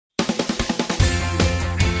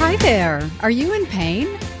Hi there. Are you in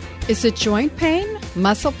pain? Is it joint pain?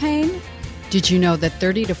 Muscle pain? Did you know that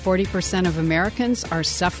 30 to 40% of Americans are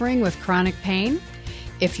suffering with chronic pain?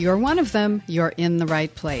 If you're one of them, you're in the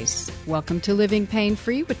right place. Welcome to Living Pain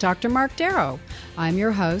Free with Dr. Mark Darrow. I'm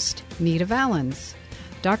your host, Nita Valens.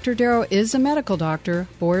 Dr. Darrow is a medical doctor,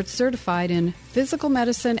 board certified in physical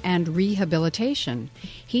medicine and rehabilitation.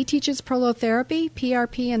 He teaches prolotherapy,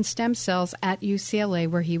 PRP, and stem cells at UCLA,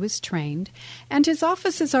 where he was trained, and his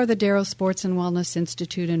offices are the Darrow Sports and Wellness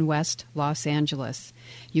Institute in West Los Angeles.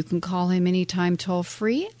 You can call him anytime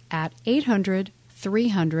toll-free at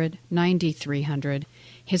 800-300-9300.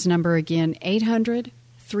 His number again,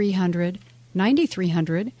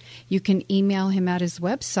 800-300-9300. You can email him at his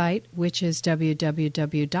website, which is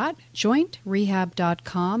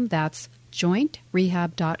www.jointrehab.com. That's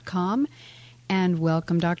jointrehab.com. And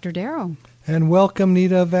welcome, Dr. Darrow. And welcome,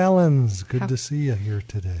 Nita Valens. Good to see you here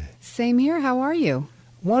today. Same here. How are you?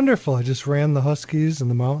 Wonderful. I just ran the Huskies in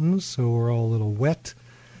the mountains, so we're all a little wet.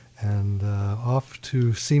 And off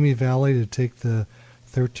to Simi Valley to take the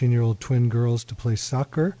 13-year-old twin girls to play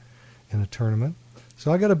soccer in a tournament.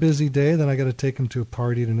 So I got a busy day. Then I got to take them to a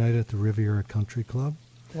party tonight at the Riviera Country Club.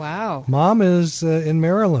 Wow. Mom is in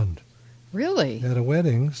Maryland. Really? At a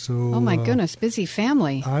wedding. So. Oh, my goodness. Busy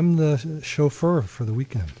family. I'm the chauffeur for the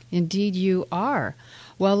weekend. Indeed you are.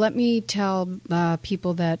 Well, let me tell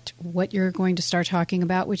people that what you're going to start talking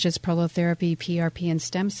about, which is prolotherapy, PRP, and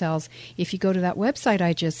stem cells. If you go to that website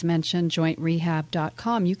I just mentioned,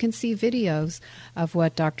 jointrehab.com, you can see videos of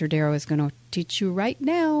what Dr. Darrow is going to teach you right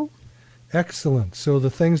now. Excellent. So the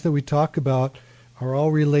things that we talk about are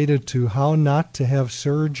all related to how not to have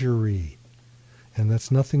surgery. And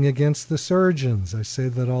that's nothing against the surgeons. I say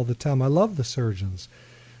that all the time. I love the surgeons.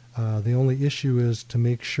 The only issue is to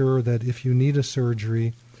make sure that if you need a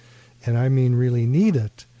surgery, and I mean really need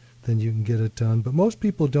it, then you can get it done. But most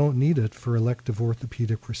people don't need it for elective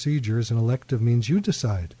orthopedic procedures, and elective means you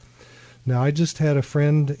decide. Now, I just had a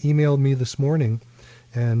friend email me this morning,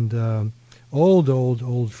 and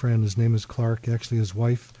old friend, his name is Clark, actually his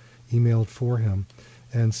wife emailed for him,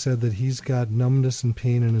 and said that he's got numbness and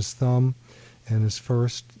pain in his thumb, and his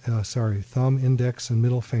thumb, index, and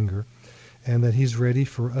middle finger, and that he's ready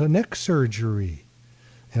for a neck surgery.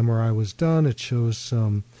 MRI was done. It shows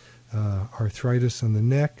some arthritis in the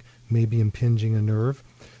neck, maybe impinging a nerve.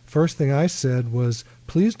 First thing I said was,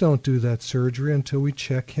 please don't do that surgery until we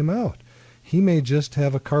check him out. He may just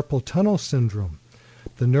have a carpal tunnel syndrome.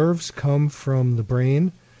 The nerves come from the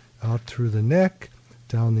brain out through the neck,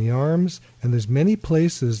 down the arms, and there's many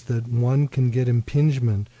places that one can get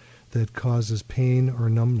impingement that causes pain or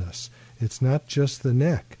numbness. It's not just the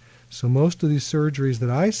neck. So most of these surgeries that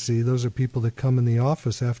I see, those are people that come in the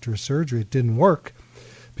office after a surgery. It didn't work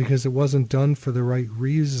because it wasn't done for the right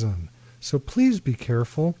reason. So please be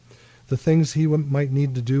careful. The things he might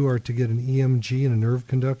need to do are to get an EMG and a nerve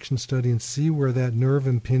conduction study and see where that nerve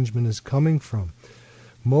impingement is coming from.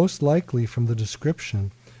 Most likely from the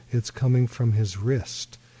description, it's coming from his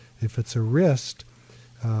wrist. If it's a wrist,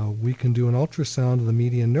 we can do an ultrasound of the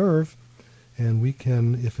median nerve, and we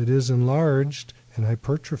can, if it is enlarged and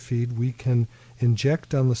hypertrophied, we can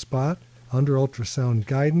inject on the spot under ultrasound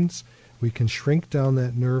guidance. We can shrink down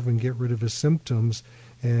that nerve and get rid of his symptoms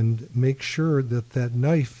and make sure that that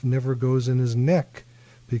knife never goes in his neck,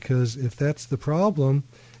 because if that's the problem,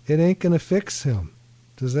 it ain't going to fix him.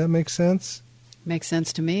 Does that make sense? Makes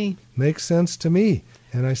sense to me. Makes sense to me.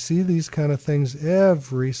 And I see these kind of things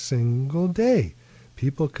every single day.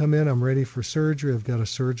 People come in, I'm ready for surgery, I've got a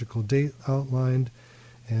surgical date outlined,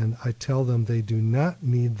 and I tell them they do not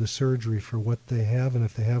need the surgery for what they have, and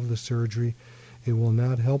if they have the surgery, it will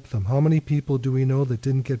not help them. How many people do we know that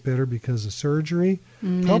didn't get better because of surgery?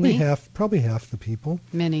 Many. Probably half the people.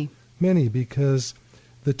 Many, because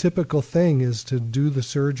the typical thing is to do the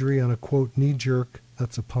surgery on a, quote, knee-jerk,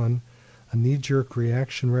 that's a pun, a knee-jerk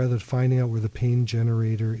reaction rather than finding out where the pain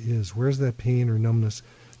generator is. Where's that pain or numbness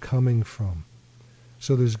coming from?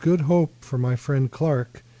 So there's good hope for my friend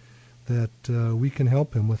Clark that we can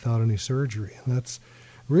help him without any surgery. And that's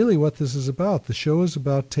really what this is about. The show is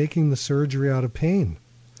about taking the surgery out of pain.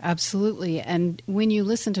 Absolutely. And when you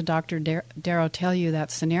listen to Dr. Darrow tell you that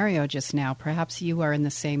scenario just now, perhaps you are in the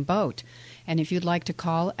same boat. And if you'd like to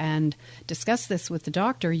call and discuss this with the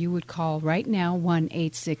doctor, you would call right now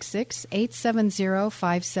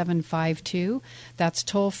 1-866-870-5752. That's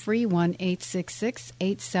toll-free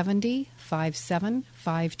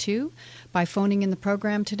 1-866-870-5752. By phoning in the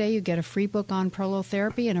program today, you get a free book on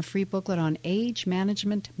prolotherapy and a free booklet on age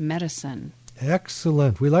management medicine.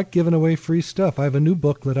 Excellent. We like giving away free stuff. I have a new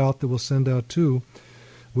booklet out that we'll send out too,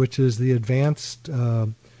 which is the advanced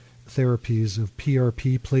therapies of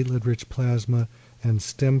PRP, platelet-rich plasma, and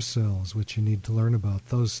stem cells, which you need to learn about.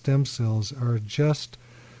 Those stem cells are just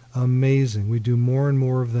amazing. We do more and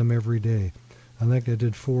more of them every day. I think I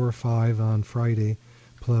did 4 or 5 on Friday,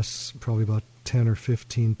 plus probably about 10 or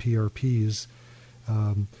 15 PRPs.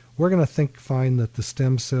 We're going to find that the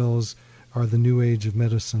stem cells are the new age of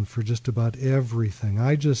medicine for just about everything.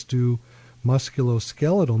 I just do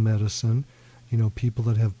musculoskeletal medicine, people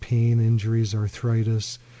that have pain, injuries,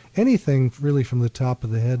 arthritis, anything really from the top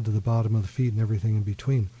of the head to the bottom of the feet and everything in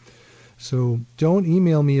between. So don't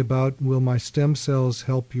email me about, will my stem cells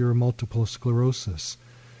help your multiple sclerosis?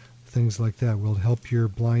 Things like that. Will it help your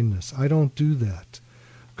blindness? I don't do that.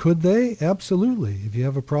 Could they? Absolutely. If you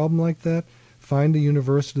have a problem like that, find a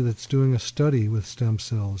university that's doing a study with stem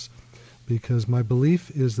cells, because my belief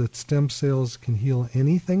is that stem cells can heal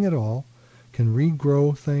anything at all, can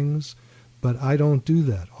regrow things, but I don't do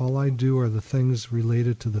that. All I do are the things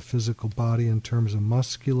related to the physical body in terms of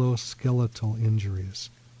musculoskeletal injuries.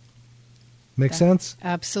 Make sense?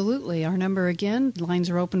 Absolutely. Our number again, lines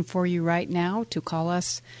are open for you right now to call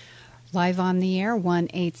us live on the air,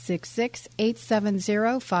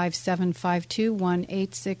 1-866-870-5752,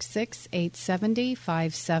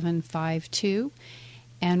 1-866-870-5752.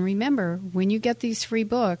 And remember, when you get these free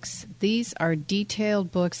books, these are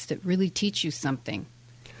detailed books that really teach you something.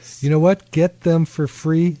 You know what? Get them for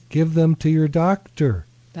free. Give them to your doctor.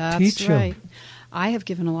 That's right. I have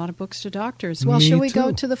given a lot of books to doctors. Well, shall we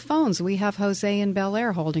go to the phones? We have Jose in Bel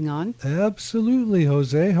Air holding on. Absolutely,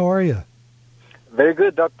 Jose. How are you? Very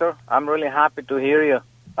good, Doctor. I'm really happy to hear you.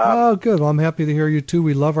 Oh, good. Well, I'm happy to hear you, too.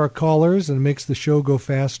 We love our callers, and it makes the show go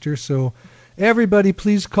faster. So everybody,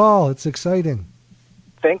 please call. It's exciting.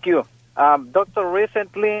 Thank you. Doctor,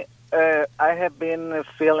 recently I have been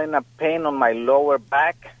feeling a pain on my lower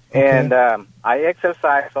back, and I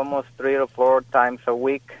exercise almost 3 or 4 times a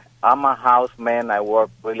week. I'm a houseman. I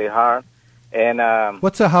work really hard. And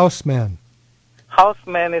what's a houseman?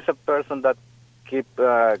 Houseman is a person that keep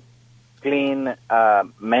clean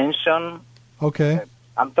mansion. Okay.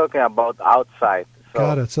 I'm talking about outside. So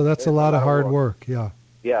got it. So that's a lot of hard work. Yeah.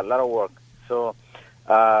 Yeah, a lot of work. So,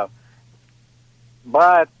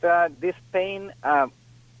 but this pain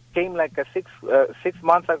came like 6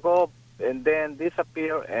 months ago, and then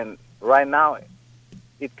disappeared, and right now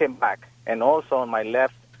it came back. And also on my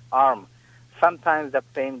left arm, sometimes the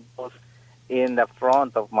pain goes in the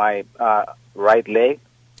front of my right leg.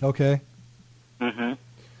 Okay. Mm-hmm.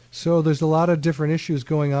 So there's a lot of different issues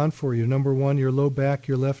going on for you. Number one, your low back,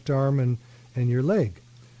 your left arm, and your leg.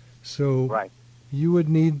 So right. You would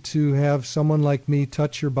need to have someone like me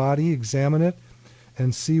touch your body, examine it,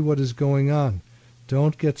 and see what is going on.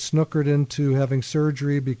 Don't get snookered into having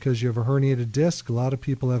surgery because you have a herniated disc. A lot of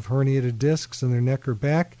people have herniated discs in their neck or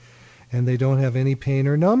back, and they don't have any pain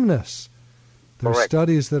or numbness. There are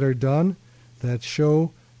studies that are done that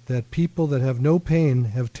show that people that have no pain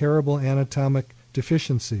have terrible anatomic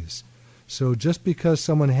deficiencies. So just because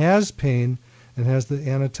someone has pain and has the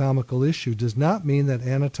anatomical issue does not mean that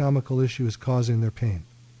anatomical issue is causing their pain.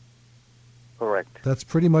 Correct. That's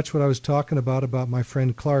pretty much what I was talking about my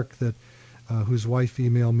friend Clark, that whose wife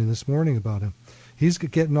emailed me this morning about him. He's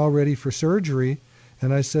getting all ready for surgery,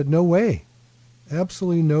 and I said, no way.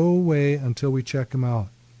 Absolutely no way until we check him out.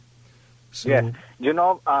 So, yes. You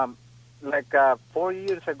know, 4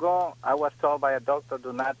 years ago, I was told by a doctor,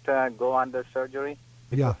 do not go under surgery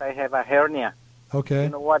because I have a hernia. Okay. You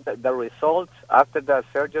know what? The results after the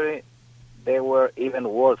surgery, they were even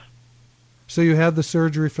worse. So you had the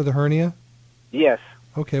surgery for the hernia? Yes.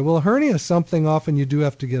 Okay. Well, a hernia is something often you do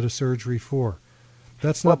have to get a surgery for.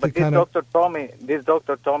 That's not the kind of... This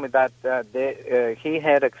doctor told me that he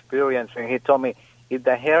had experience, and he told me, if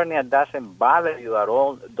the hernia doesn't bother you at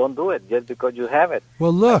all, don't do it just because you have it.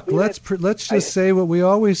 Well, look, let's just say what we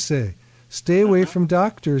always say. Stay away from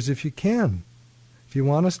doctors if you can. If you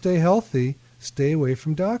want to stay healthy, stay away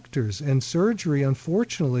from doctors. And surgery,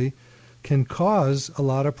 unfortunately, can cause a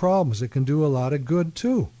lot of problems. It can do a lot of good,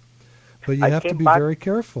 too. But you have to be very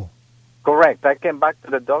careful. Correct. I came back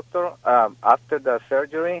to the doctor after the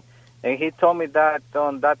surgery, and he told me that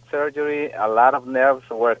on that surgery, a lot of nerves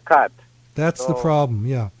were cut. That's the problem,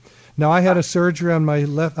 yeah. Now, I had a surgery on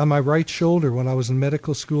my right shoulder when I was in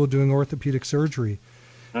medical school doing orthopedic surgery,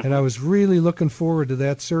 and I was really looking forward to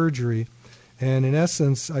that surgery. And in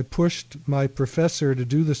essence, I pushed my professor to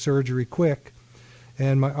do the surgery quick,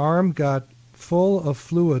 and my arm got full of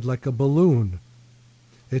fluid like a balloon.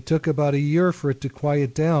 It took about a year for it to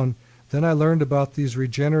quiet down. Then I learned about these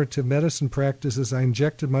regenerative medicine practices. I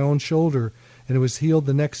injected my own shoulder, and it was healed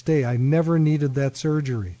the next day. I never needed that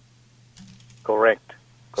surgery. Correct.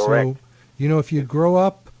 So, if you grow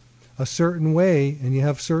up a certain way and you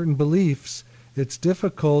have certain beliefs, it's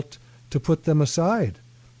difficult to put them aside.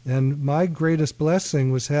 And my greatest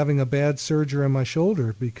blessing was having a bad surgery on my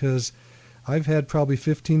shoulder, because I've had probably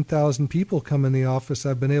 15,000 people come in the office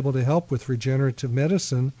I've been able to help with regenerative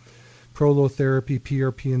medicine, prolotherapy,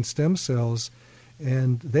 PRP, and stem cells,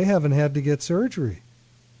 and they haven't had to get surgery.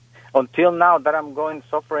 Until now that I'm going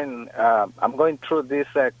through these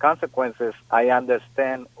consequences, I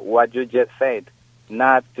understand what you just said,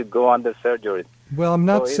 not to go under surgery. Well, I'm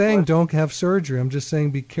not saying don't have surgery. I'm just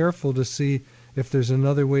saying be careful to see if there's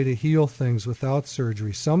another way to heal things without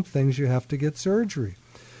surgery. Some things you have to get surgery.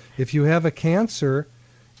 If you have a cancer,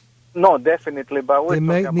 no, definitely, but they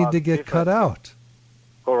might need to get cut out.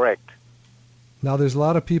 Correct. Now, there's a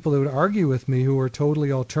lot of people that would argue with me who are totally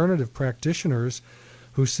alternative practitioners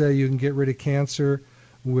who say you can get rid of cancer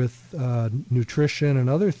with nutrition and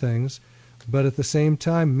other things, but at the same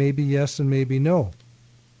time, maybe yes and maybe no.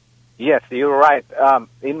 Yes, you're right.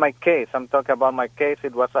 In my case, I'm talking about my case,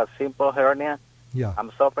 it was a simple hernia. Yeah.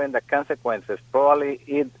 I'm suffering the consequences. Probably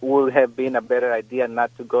it would have been a better idea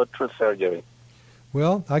not to go through surgery.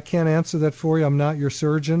 Well, I can't answer that for you. I'm not your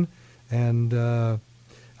surgeon, and I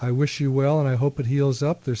wish you well, and I hope it heals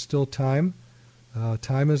up. There's still time.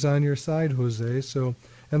 Time is on your side, Jose. So,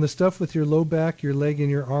 and the stuff with your low back, your leg, and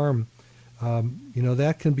your arm,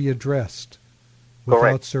 that can be addressed without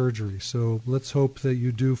Correct. surgery. So let's hope that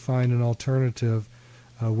you do find an alternative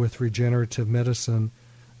with regenerative medicine,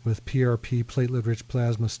 with PRP, platelet-rich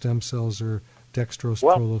plasma stem cells, or dextrose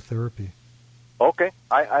prolotherapy. Okay.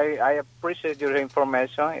 I appreciate your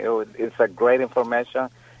information. It's a great information.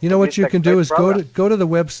 You know what you can do is go to the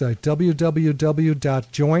website,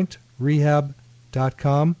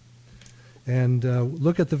 www.jointrehab.com, and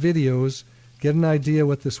look at the videos, get an idea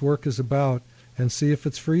what this work is about, and see if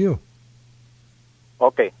it's for you.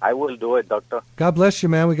 Okay, I will do it, Doctor. God bless you,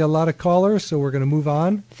 man. We got a lot of callers, so we're going to move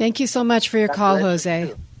on. Thank you so much for your call,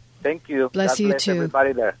 Jose. Thank you. Bless you too.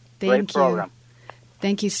 Everybody there. Thank Great program.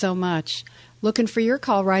 Thank you so much. Looking for your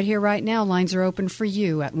call right here, right now. Lines are open for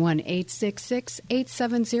you at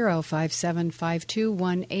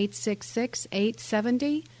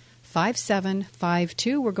 1-866-870-5752,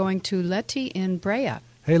 1-866-870-5752. We're going to Letty in Brea.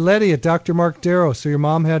 Hey, Letty, at Dr. Mark Darrow. So your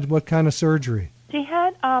mom had what kind of surgery? She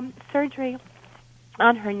had surgery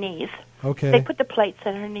on her knees. Okay. They put the plates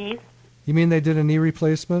in her knees. You mean they did a knee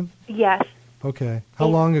replacement? Yes. Okay. How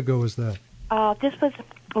long ago was that? This was,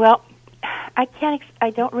 well, I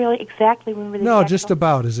don't really exactly remember the No, actual. just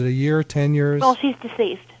about. Is it a year, 10 years? Well, she's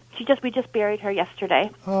deceased. We just buried her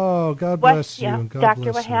yesterday. Oh, God bless you. Yeah, God doctor,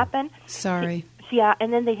 bless what you. happened? Sorry. Yeah,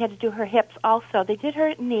 and then they had to do her hips also. They did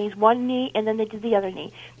her knees, one knee, and then they did the other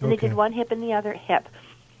knee. Then they did one hip and the other hip.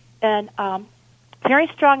 And very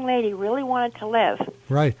strong lady, really wanted to live.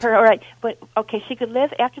 Right. Right. But, okay, she could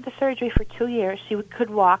live after the surgery for 2 years. She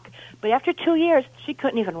could walk. But after 2 years, she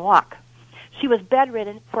couldn't even walk. She was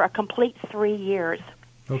bedridden for a complete 3 years.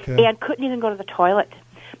 Okay. And couldn't even go to the toilet.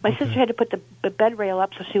 My sister had to put the bed rail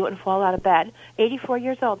up so she wouldn't fall out of bed. 84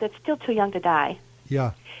 years old. That's still too young to die.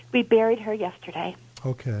 Yeah. We buried her yesterday.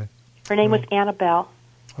 Okay. Her name was Annabelle.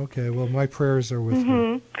 Okay. Well, my prayers are with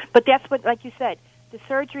you. But that's what, like you said, the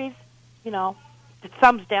surgeries, the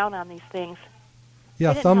thumbs down on these things.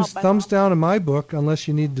 Yeah, thumbs down in my book, unless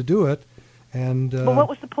you need to do it. And but what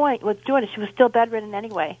was the point with doing it? She was still bedridden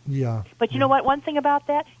anyway. Yeah. But you know what? One thing about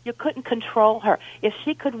that, you couldn't control her. If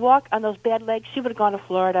she could walk on those bad legs, she would have gone to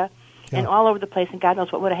Florida and all over the place, and God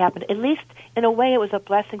knows what would have happened. At least, in a way, it was a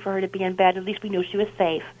blessing for her to be in bed. At least we knew she was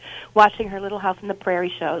safe, watching her Little House on the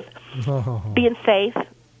Prairie shows. Being safe,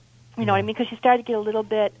 you know what I mean? Because she started to get a little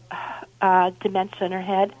bit dementia in her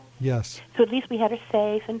head. Yes. So at least we had her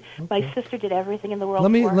safe, and my sister did everything in the world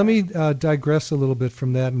Let for her. me digress a little bit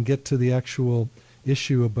from that and get to the actual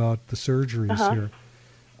issue about the surgeries here.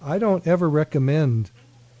 I don't ever recommend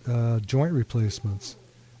joint replacements.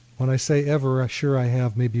 When I say ever, sure I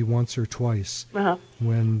have maybe once or twice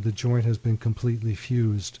when the joint has been completely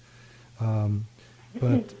fused.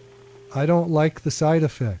 But I don't like the side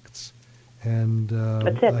effects. And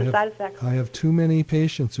That's it, the side effects. I have too many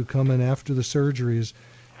patients who come in after the surgeries,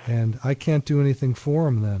 and I can't do anything for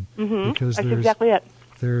them then. Because That's exactly it.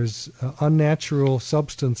 There's unnatural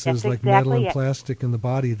substances like metal and plastic in the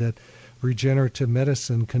body that regenerative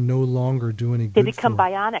medicine can no longer do any good for. They become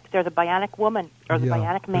bionic. They're the bionic woman or the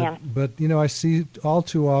bionic man. But I see all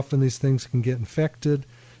too often these things can get infected.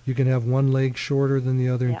 You can have one leg shorter than the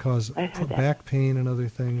other and cause back pain and other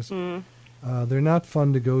things. They're not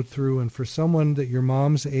fun to go through. And for someone that your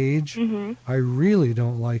mom's age, I really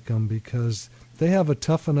don't like them because they have a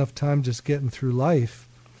tough enough time just getting through life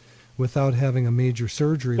without having a major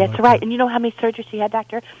surgery. That's like right. that. And you know how many surgeries she had,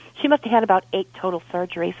 Doctor? She must have had about 8 total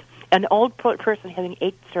surgeries. An old person having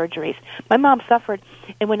 8 surgeries. My mom suffered,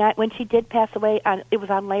 and when she did pass away, it was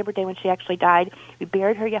on Labor Day when she actually died. We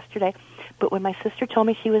buried her yesterday. But when my sister told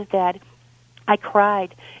me she was dead, I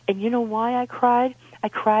cried. And you know why I cried? I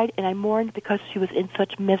cried and I mourned because she was in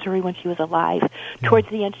such misery when she was alive. Yeah. Towards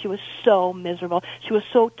the end, she was so miserable. She was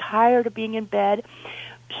so tired of being in bed.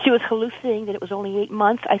 She was hallucinating that it was only 8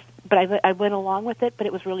 months, but I went along with it, but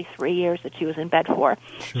it was really 3 years that she was in bed for.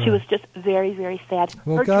 Sure. She was just very, very sad.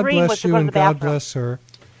 Well, her God dream bless was to you go to and the God bathroom. bless her.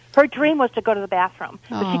 Her dream was to go to the bathroom,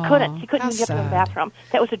 but she couldn't. She couldn't even get to the bathroom.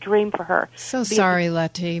 That was a dream for her. So sorry,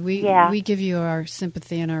 Letty. We give you our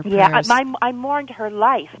sympathy and our prayers. Yeah, I mourned her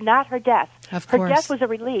life, not her death. Of course. Her death was a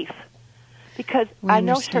relief because I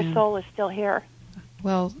know her soul is still here.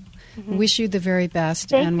 Well, wish you the very best,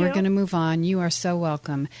 Thank and you. we're going to move on. You are so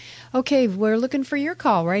welcome. Okay, we're looking for your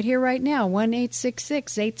call right here, right now.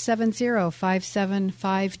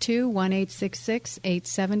 1-866-870-5752,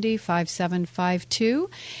 1-866-870-5752.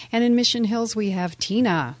 And in Mission Hills, we have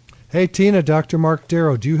Tina. Hey, Tina, Dr. Mark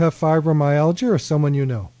Darrow, do you have fibromyalgia or someone you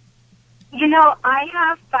know? You know, I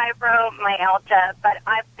have fibromyalgia, but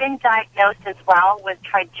I've been diagnosed as well with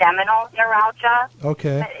trigeminal neuralgia.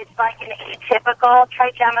 Okay. But it's like an atypical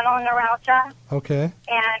trigeminal neuralgia. Okay.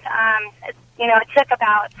 And,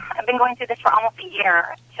 I've been going through this for almost a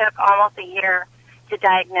year. It took almost a year to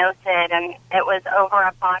diagnose it, and it was over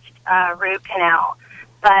a botched root canal.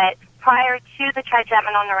 But prior to the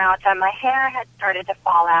trigeminal neuralgia, my hair had started to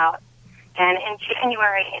fall out. And in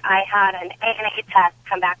January, I had an ANA test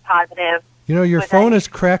come back positive. You know, your phone is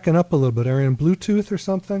cracking up a little bit. Are you in Bluetooth or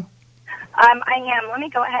something? I am. Let me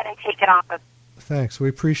go ahead and take it off of. Thanks. We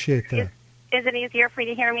appreciate that. Is it easier for you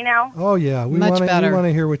to hear me now? Oh, yeah. We Much better. We want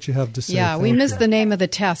to hear what you have to say. Yeah, Thank we missed you. the name of the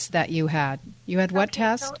test that you had. You had what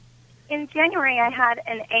test? So in January, I had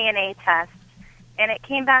an ANA test, and it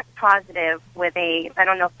came back positive with I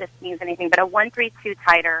don't know if this means anything, but a 132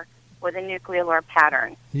 titer with a nucleolar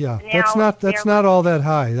pattern. Yeah, Now, that's not all that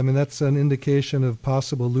high. I mean, that's an indication of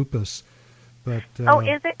possible lupus. But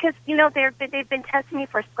is it? Because they've been testing me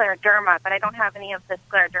for scleroderma, but I don't have any of the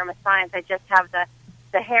scleroderma signs. I just have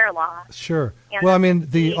the hair loss. Sure. Well, I mean,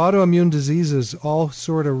 the autoimmune diseases all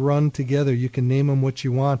sort of run together. You can name them what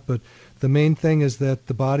you want, but the main thing is that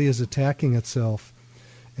the body is attacking itself,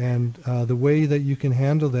 and the way that you can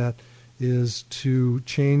handle that is to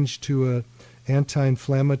change to a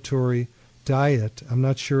anti-inflammatory diet. I'm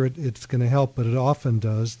not sure it's going to help, but it often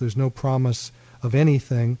does. There's no promise of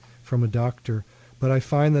anything from a doctor, but I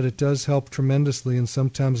find that it does help tremendously and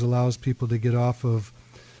sometimes allows people to get off of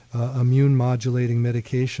immune modulating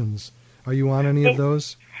medications. Are you on any of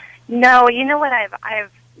those? No, you know what?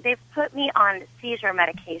 They've put me on seizure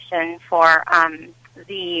medication for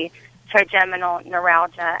the trigeminal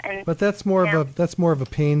neuralgia, but that's more of a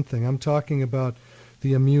pain thing. I'm talking about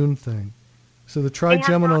the immune thing. So the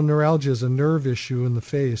trigeminal neuralgia is a nerve issue in the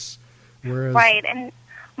face, whereas right. And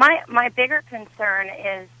my bigger concern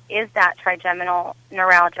is that trigeminal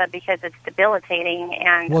neuralgia because it's debilitating.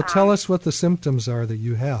 And well, tell us what the symptoms are that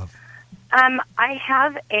you have. I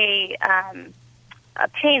have a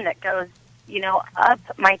pain that goes, up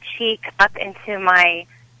my cheek, up into my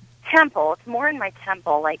temple. It's more in my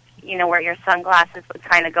temple, like where your sunglasses would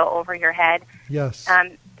kind of go over your head. Yes.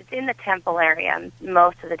 It's in the temple area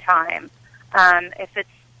most of the time. If it's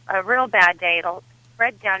a real bad day, it'll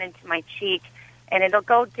spread down into my cheek, and it'll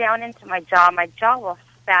go down into my jaw. My jaw will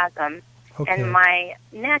spasm, and my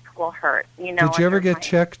neck will hurt. Did you ever get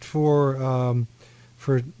checked for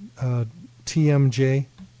TMJ,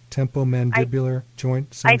 temporomandibular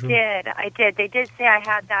joint syndrome? I did. They did say I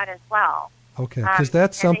had that as well. Okay, because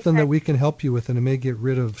that's something that we can help you with, and it may get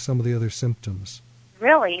rid of some of the other symptoms.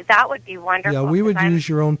 Really? That would be wonderful. Yeah, we would use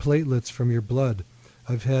your own platelets from your blood.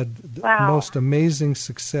 I've had the most amazing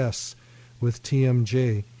success with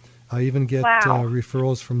TMJ. I even get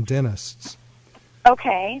referrals from dentists.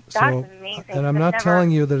 Okay, that's amazing. And I'm not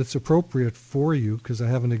telling you that it's appropriate for you because I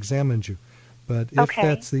haven't examined you. But if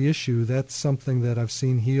that's the issue, that's something that I've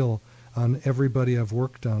seen heal on everybody I've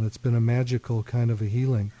worked on. It's been a magical kind of a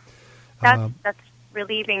healing. That's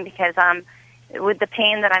relieving because with the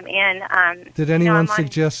pain that I'm in... did anyone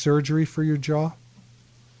suggest surgery for your jaw?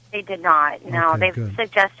 They did not. No, Okay, they've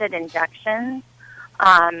suggested injections.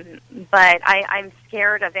 But I'm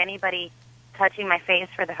scared of anybody touching my face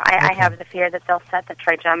for I have the fear that they'll set the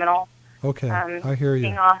trigeminal I hear you.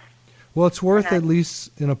 thing off. Well, it's worth at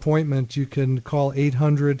least an appointment. You can call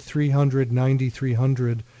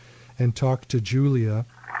 800-300-9300 and talk to Julia.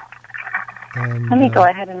 And, let me go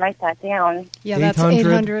ahead and write that down. Yeah, that's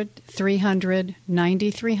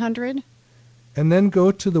 800-300-9300. And then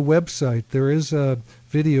go to the website. There is a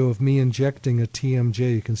video of me injecting a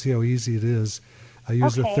TMJ. You can see how easy it is. I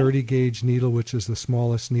use a 30-gauge needle, which is the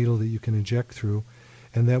smallest needle that you can inject through.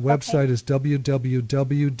 And that website is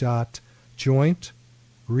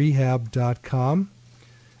www.jointrehab.com.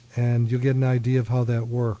 And you'll get an idea of how that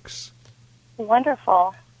works.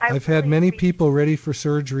 Wonderful. I've had many people ready for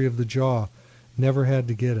surgery of the jaw, never had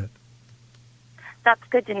to get it. That's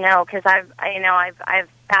good to know because I've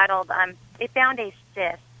battled. They found a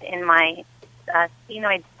cyst in my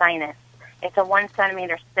sphenoid sinus. It's a 1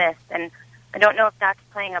 centimeter cyst, and I don't know if that's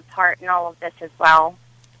playing a part in all of this as well.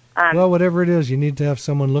 Well, whatever it is, you need to have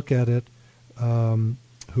someone look at it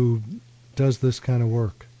who does this kind of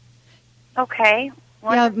work. Okay.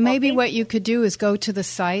 Wonderful. Yeah, maybe what you could do is go to the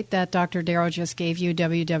site that Dr. Darrow just gave you,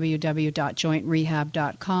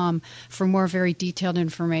 www.jointrehab.com. For more very detailed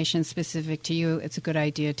information specific to you, it's a good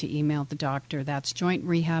idea to email the doctor. That's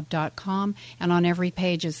jointrehab.com. And on every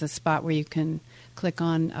page is a spot where you can click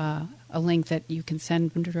on a link that you can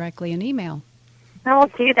send them directly an email. I'll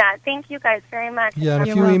do that. Thank you guys very much. Yeah, and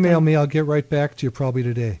if you email me, I'll get right back to you probably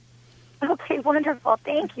today. Okay, wonderful.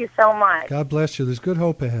 Thank you so much. God bless you. There's good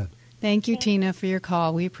hope ahead. Thank you, Tina, for your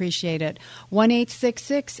call. We appreciate it.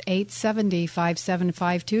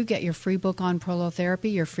 1-866-870-5752. Get your free book on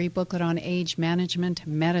prolotherapy, your free booklet on age management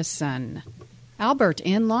medicine. Albert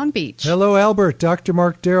in Long Beach. Hello, Albert. Dr.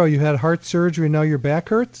 Mark Darrow, you had heart surgery, now your back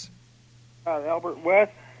hurts? Albert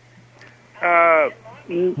West.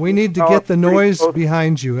 We need to get the noise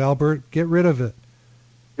behind you, Albert. Get rid of it.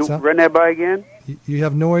 Run that by again? You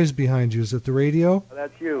have noise behind you. Is it the radio?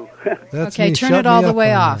 That's you. That's okay, me. turn it all the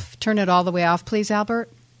way off. Turn it all the way off, please, Albert,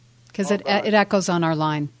 because it echoes on our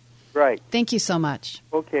line. Right. Thank you so much.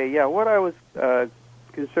 Okay, yeah. What I was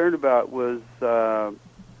concerned about was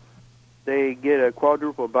they get a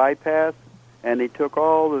quadruple bypass, and they took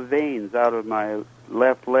all the veins out of my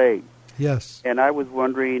left leg. Yes. And I was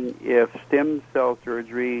wondering if stem cell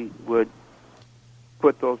surgery would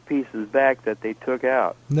put those pieces back that they took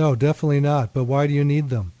out. No, definitely not. But why do you need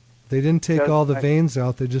them? They didn't take all the veins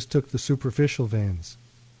out. They just took the superficial veins.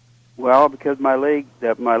 Well, because my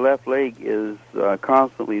left leg is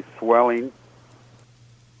constantly swelling,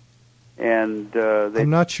 and I'm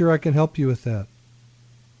not sure I can help you with that.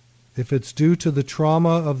 If it's due to the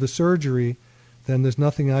trauma of the surgery, then there's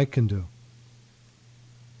nothing I can do.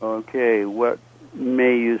 Okay, what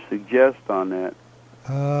may you suggest on that?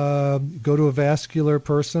 Go to a vascular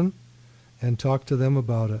person and talk to them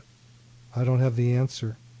about it. I don't have the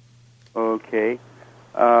answer. Okay.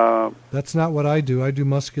 That's not what I do. I do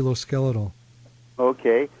musculoskeletal.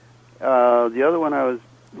 Okay. The other one I was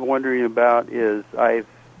wondering about is I've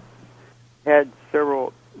had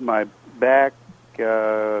my back,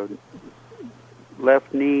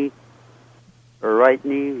 left knee, or right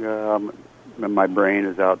knee, my brain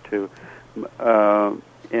is out too,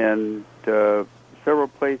 and several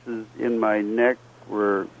places in my neck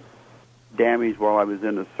were damaged while I was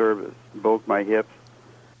in the service, both my hips,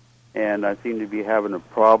 and I seem to be having a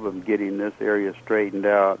problem getting this area straightened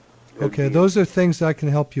out. Okay, those are things I can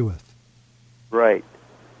help you with. Right.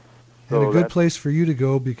 And a good place for you to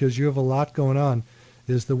go, because you have a lot going on,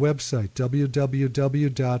 is the website,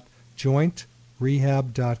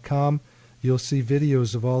 www.jointrehab.com. You'll see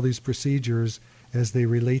videos of all these procedures as they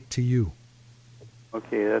relate to you.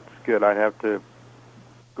 Okay, that's good. I have to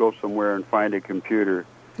go somewhere and find a computer. You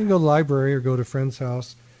can go to the library or go to a friend's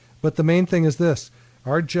house. But the main thing is this.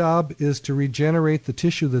 Our job is to regenerate the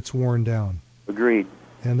tissue that's worn down. Agreed.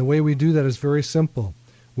 And the way we do that is very simple.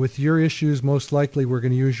 With your issues, most likely we're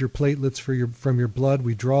going to use your platelets from your blood.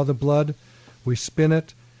 We draw the blood, we spin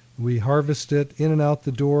it, we harvest it in and out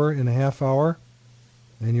the door in a half hour,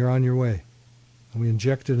 and you're on your way. And we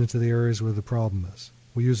inject it into the areas where the problem is.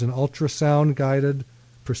 We use an ultrasound-guided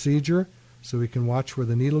procedure so we can watch where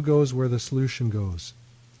the needle goes, where the solution goes.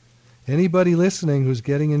 Anybody listening who's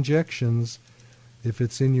getting injections, if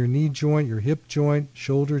it's in your knee joint, your hip joint,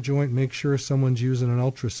 shoulder joint, make sure someone's using an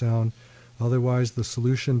ultrasound. Otherwise, the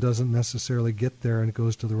solution doesn't necessarily get there and it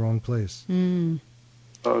goes to the wrong place.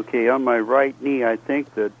 Okay, on my right knee, I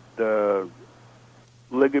think that the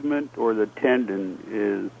ligament or the tendon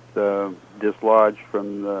is dislodged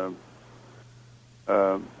from the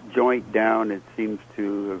joint down. It seems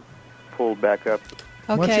to have pulled back up.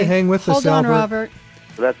 Okay. Why don't you hang with us, Hold on, Albert? Robert.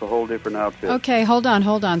 So that's a whole different outfit. Okay, hold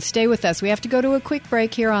on. Stay with us. We have to go to a quick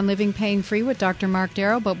break here on Living Pain Free with Dr. Mark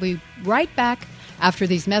Darrow, but we'll be right back after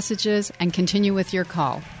these messages and continue with your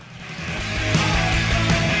call.